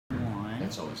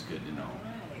That's always good to know.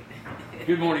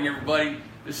 Good morning, everybody.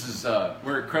 This is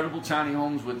we're at Credible Tiny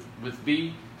Homes with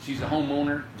Bee. She's a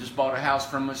homeowner. Just bought a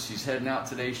house from us. She's heading out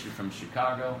today. She's from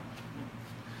Chicago.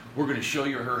 We're going to show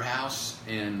you her house,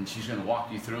 and she's going to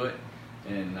walk you through it.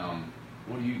 And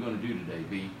what are you going to do today,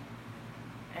 Bee?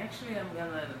 Actually, I'm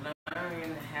going to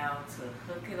learn how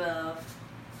to hook it up,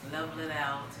 level it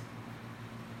out.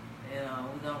 You know,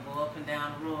 we're going to go up and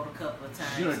down the road a couple of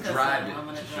times. She's going to drive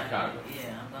it to Chicago.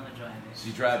 Yeah, I'm going to drive it.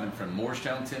 She's driving from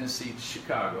Morristown, Tennessee to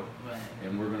Chicago. Right.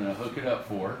 And we're going to hook it up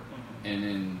for her. Mm-hmm. And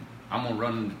then I'm going to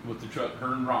run with the truck,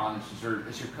 her and Ron. That's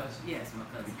your cousin? Yes, my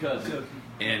cousin. Your cousin.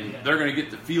 And they're going to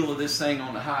get the feel of this thing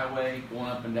on the highway, going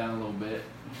up and down a little bit.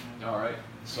 Mm-hmm. All right.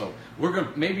 So we're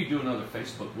going to maybe do another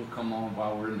Facebook. We'll come on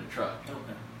while we're in the truck.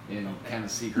 Okay. And kind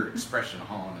of see her expression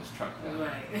on this truck.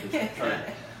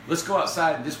 Right. Let's go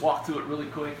outside and just walk through it really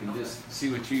quick and just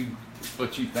see what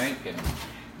you think. And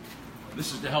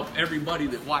this is to help everybody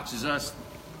that watches us.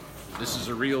 This is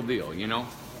a real deal, you know.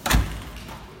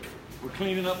 We're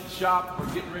cleaning up the shop.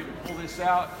 We're getting ready to pull this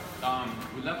out.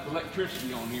 We left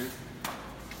electricity on here.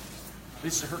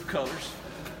 These are her colors.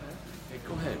 Hey,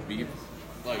 go ahead, Bee.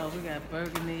 We got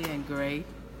burgundy and gray.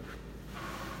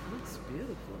 Looks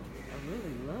beautiful. I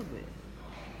really love it.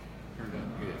 Turned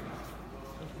out good.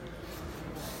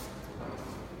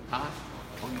 Huh?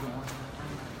 Oh, you don't want that?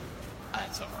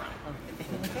 That's all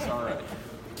right. That's all right.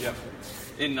 Yep.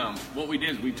 And what we did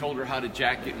is we told her how to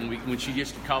jack it, and when she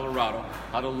gets to Colorado,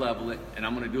 how to level it. And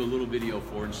I'm going to do a little video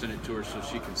for her and send it to her so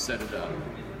she can set it up.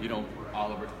 You know,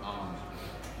 Oliver.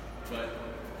 But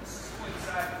this is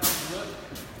inside. Look.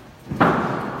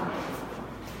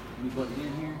 Anybody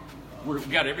in here? We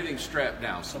got everything strapped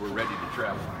down, so we're ready to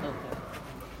travel. Okay.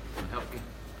 Can I help you?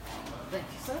 Thank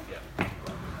you, sir. Yeah.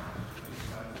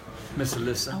 Miss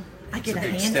Alyssa. Oh, I get a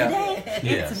hand today?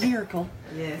 Yes. It's a miracle.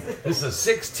 Yes. This is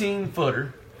a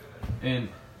 16-footer. And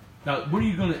now, what are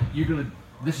you're gonna,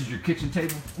 this is your kitchen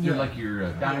table? You're like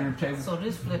your dining room table? So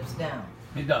this flips down.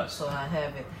 It does. So I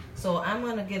have it. So I'm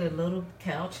going to get a little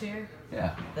couch here.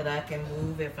 Yeah. That I can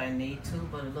move if I need to,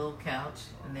 but a little couch.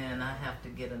 And then I have to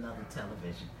get another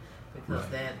television. Because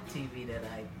that TV that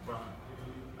I brought,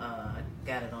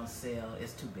 got it on sale,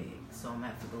 it's too big. So I'm going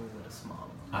to have to go with a smaller one.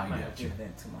 I got you. Give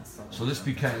that to my son. So this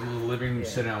be kind of a little living room,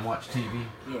 sit down and watch TV?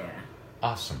 Yeah.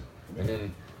 Awesome. And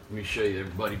then let me show you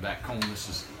everybody back home.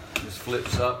 This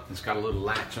flips up. It's got a little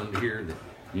latch under here that,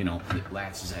 you know, that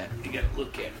latches at. You got to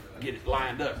look at it, get it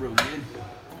lined up real good.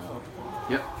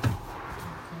 Yep.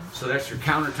 So that's your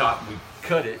countertop. We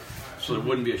cut it so there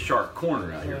wouldn't be a sharp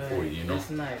corner out here for you, you know.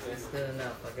 That's nice. That's good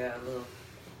enough. I got a little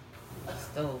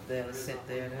stove there to sit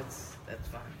there. That's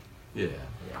fine. Yeah.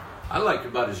 I like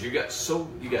about it is you got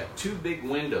two big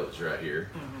windows right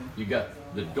here. Mm-hmm. You got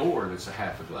the door that's a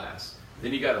half a glass.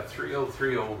 Then you got a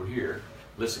 3030 over here.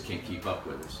 Lissa can't keep up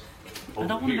with us. I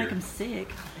don't want to make them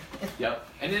sick. Yep.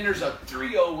 And then there's a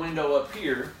 30 window up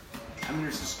here. I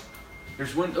mean,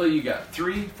 there's window. You got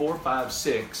 3, 4, 5,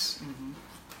 6. Mm-hmm.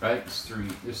 Right?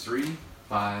 There's 3,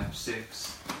 5,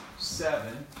 6,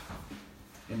 7,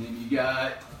 and then you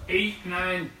got 8,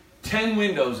 9, 10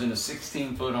 windows in a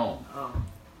 16-foot home. Oh,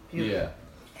 beautiful.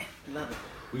 Yeah. Love it.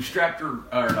 We strapped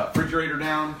our refrigerator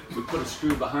down. We put a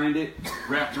screw behind it,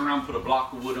 wrapped around, put a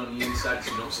block of wood on the inside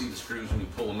so you don't see the screws when you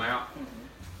pull them out.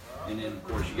 Mm-hmm. And then, of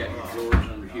course, you got your drawers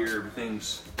under here.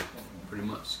 Everything's pretty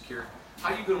much secure.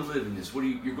 How you going to live in this?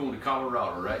 You're going to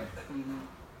Colorado, right? Mm-hmm.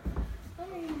 I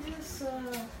mean, just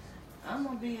I'm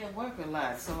gonna be at work a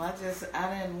lot, so I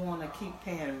didn't want to keep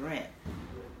paying rent.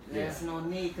 There's no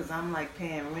need because I'm like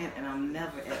paying rent and I'm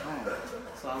never at home.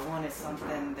 So I wanted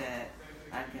something that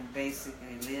I can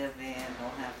basically live in,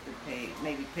 don't have to pay,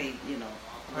 maybe pay, you know,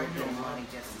 a little bit of money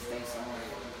just to stay somewhere.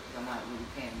 I'm not really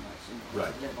paying much, you know,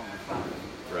 to live on the property.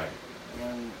 Right.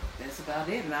 And that's about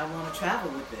it. And I want to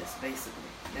travel with this, basically.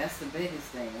 That's the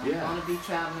biggest thing. I'm going to be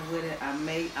traveling with it. I'm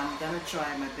going to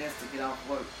try my best to get off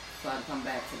work so I can come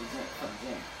back to the gym, for the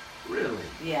gym. Really?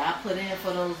 Yeah, I put in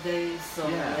for those days, so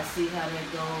let's see how that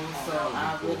goes. So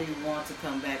I really want to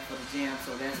come back for the gym,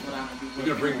 so that's what I'm going to be doing.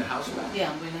 You're going to bring the house back?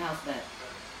 Yeah, I'm bringing the house back.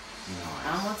 Nice.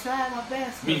 I'm going to try my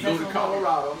best. I mean, go to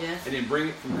Colorado and then bring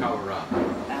it from Colorado.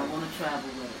 I want to travel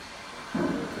with it.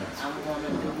 I'm going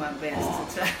to do my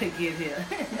best to try to get here.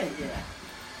 Yeah.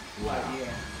 Wow.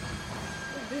 Yeah.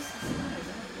 This is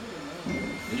nice. I really love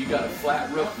it. And you got a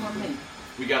flat roof. For me.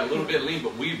 We got a little bit of lean,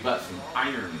 but we've got some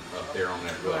iron up there on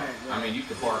that roof. Right. I mean, you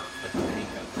could park a tank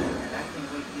up there. I can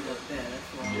wait to get up there. That's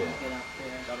why I'm going to get up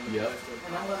there. Yep.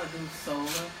 And I'm going to do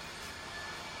solar.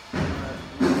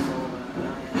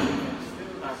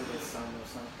 Probably this summer or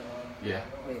something. Yeah.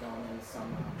 Wait on in the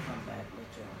summer. Come back with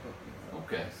your cooking.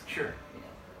 Okay, sure.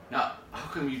 Yeah. Now, how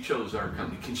come you chose our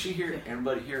company? Can she hear?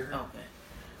 Everybody hear her? Okay.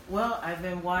 Well, I've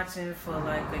been watching for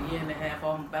like a year and a half,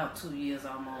 about 2 years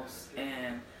almost,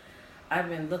 and I've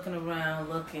been looking around,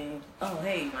 looking. Oh,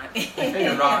 hey, Mike.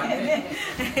 Hey, Ron.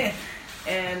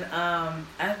 And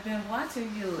I've been watching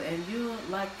you, and you're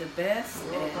like the best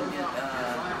and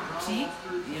cheap.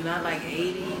 You're not like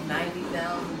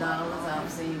 $80,000-$90,000.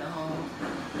 I've seen a home.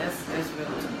 That's real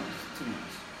too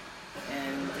much.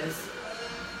 And just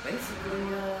basically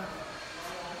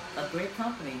a great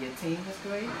company. Your team is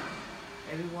great.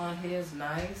 Everyone here is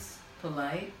nice,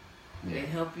 polite. Yeah. They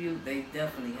help you. They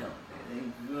definitely help. They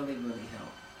really, really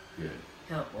help. Good.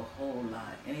 Help a whole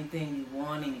lot. Anything you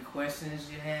want, any questions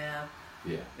you have,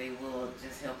 they will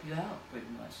just help you out pretty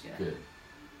much. Yeah. Good.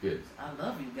 Good. I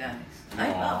love you guys.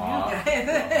 I love you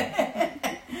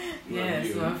guys.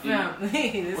 Yes, my family.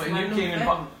 This is my new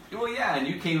family. Well, yeah, and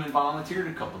you came and volunteered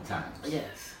a couple times.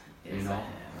 Yes. Yes, you know? I have.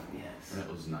 Yes. And it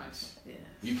was nice. Yes.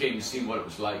 You came to see what it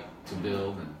was like to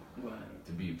build and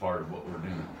to be a part of what we're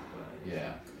doing. Right.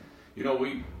 Yeah. You know,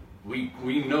 we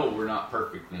know we're not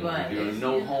perfect in what we do.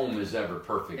 No home is ever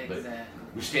perfect, but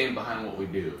we stand behind what we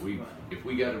do. If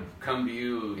we got to come to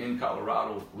you in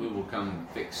Colorado, we will come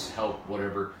fix, help,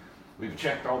 whatever. We've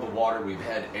checked all the water. We've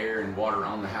had air and water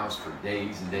on the house for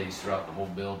days and days throughout the whole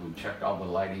build. We've checked all the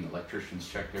lighting. Electricians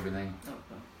checked everything.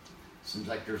 Okay. Seems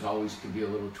like there's always could be a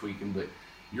little tweaking, but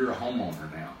you're a homeowner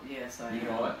now. Yes, I am. You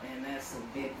know what? And that's a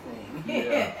big thing.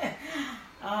 Yeah.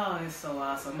 Oh, it's so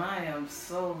awesome. I am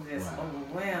so just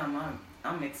overwhelmed.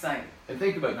 I'm excited. And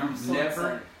think about it. You so never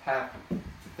excited. have to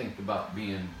think about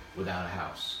being without a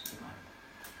house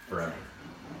forever.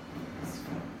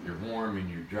 You're warm and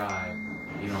you're dry.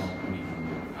 You know,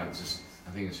 I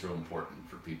think it's real important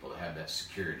for people to have that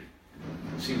security.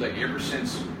 It seems like ever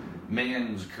since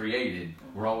man was created,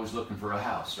 we're always looking for a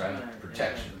house, right?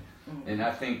 Protection. And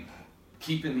I think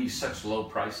keeping these such low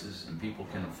prices and people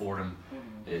can afford them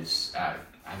is, I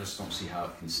just don't see how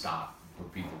it can stop where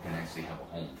people can actually have a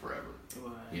home forever.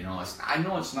 Right. You know, I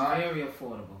know it's not very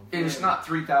affordable. And it's not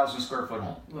 3,000 square foot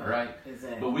home, right?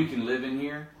 Exactly. But we can live in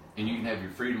here, and you can have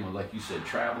your freedom of, like you said,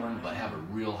 traveling, but have a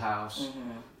real house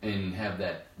and have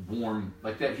that warm,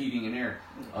 like that heating and air.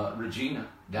 Regina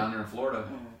down there in Florida,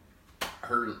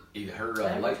 her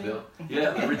light bill.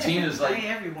 Yeah, Regina's like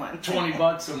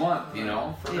 $20 a month, you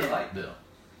know, for her light bill.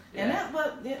 Yeah.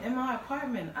 But in my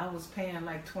apartment, I was paying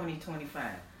like $20,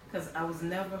 $25 because I was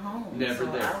never home. Never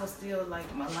there. I was still like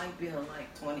my light bill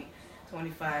like $20,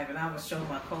 $25, and I would show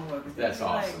my coworkers. That's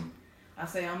awesome. Like, I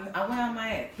say where am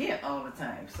I at? Here all the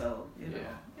time. So you know,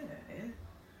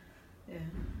 yeah.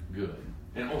 Good.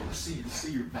 And let's see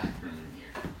your bathroom in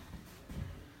here.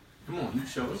 Come on, you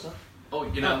show us. Oh,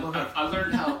 you know, I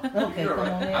learned how. Okay, come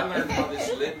on in. I learned how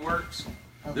this lid works.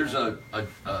 Okay. There's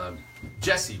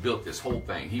Jesse built this whole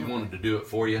thing. He wanted to do it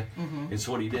for you. And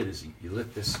so what he did is you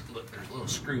lift this, look, there's a little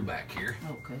screw back here.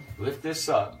 Okay. Lift this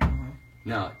up.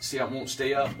 Now, see how it won't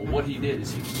stay up? Well, what he did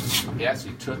is he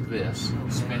actually took this,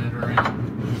 spin it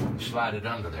around, slide it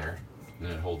under there, and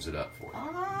then it holds it up for you.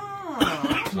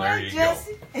 Oh, so there you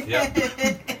Jesse. Go. Yep.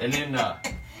 And then,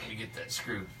 let me get that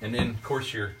screw. And then, of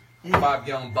course, your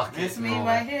 5-gallon bucket. That's me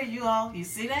right here, you all. You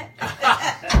see that?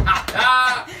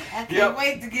 I can't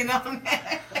wait to get on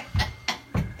that.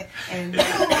 And do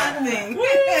one thing.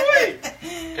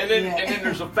 And then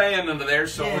there's a fan under there,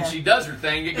 so when she does her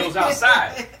thing, it goes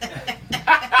outside.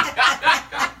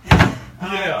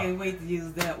 I can't wait to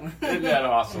use that one. Isn't that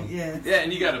awesome? Yes. Yeah,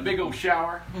 and you got a big old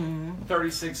shower,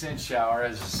 36-inch shower.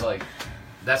 It's just like,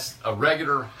 that's a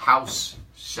regular house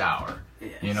shower,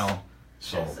 you know.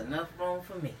 So that's enough room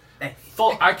for me.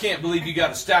 I can't believe you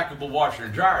got a stackable washer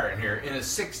and dryer in here in a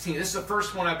 16. This is the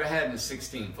first one I've ever had in a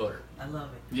 16-footer. I love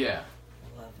it. Yeah.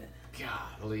 I love it.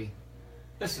 Golly,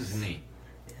 this is neat.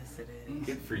 Yes, it is.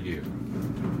 Good for you.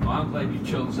 Well, I'm glad you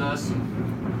chose us.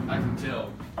 I can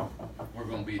tell we're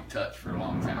going to be in touch for a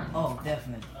long time. Oh,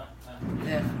 definitely.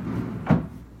 Definitely.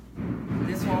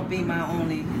 This won't be my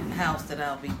only house that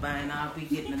I'll be buying. I'll be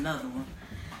getting another one.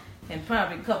 In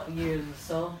probably a couple years or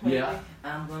so, maybe,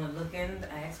 I'm going to look and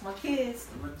ask my kids,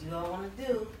 what do y'all want to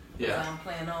do? Yeah. I'm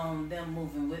planning on them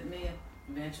moving with me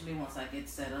eventually once I get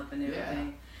set up and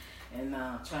everything. And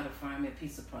try to find me a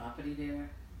piece of property there.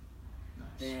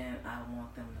 Nice. Then I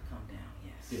want them to come down,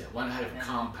 yes. Yeah, why not have a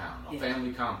compound, a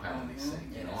family compound, these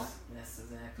things, you know? That's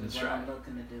exactly what I'm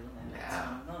looking to do, and that's what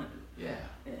I'm going to do. Yeah.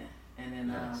 And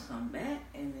then I'll come back,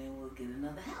 and then we'll get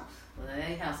another house. Well,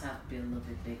 that house has to be a little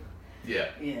bit bigger.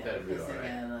 Yeah, that'd be all right. I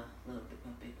got a little bit of a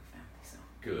bigger family, so.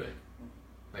 Good.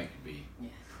 Thank you, B.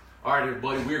 Yes. All right,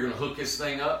 everybody, we're going to hook this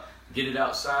thing up, get it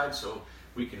outside. So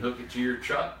we can hook it to your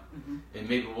truck, and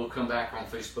maybe we'll come back on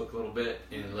Facebook a little bit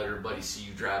and let everybody see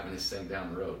you driving this thing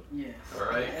down the road. Yes. All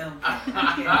right?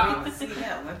 I can't wait to see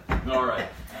that one. All right.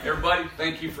 Everybody,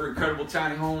 thank you for Incredible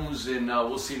Tiny Homes, and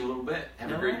we'll see you in a little bit.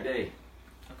 Have a great day.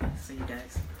 Okay, see you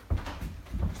guys.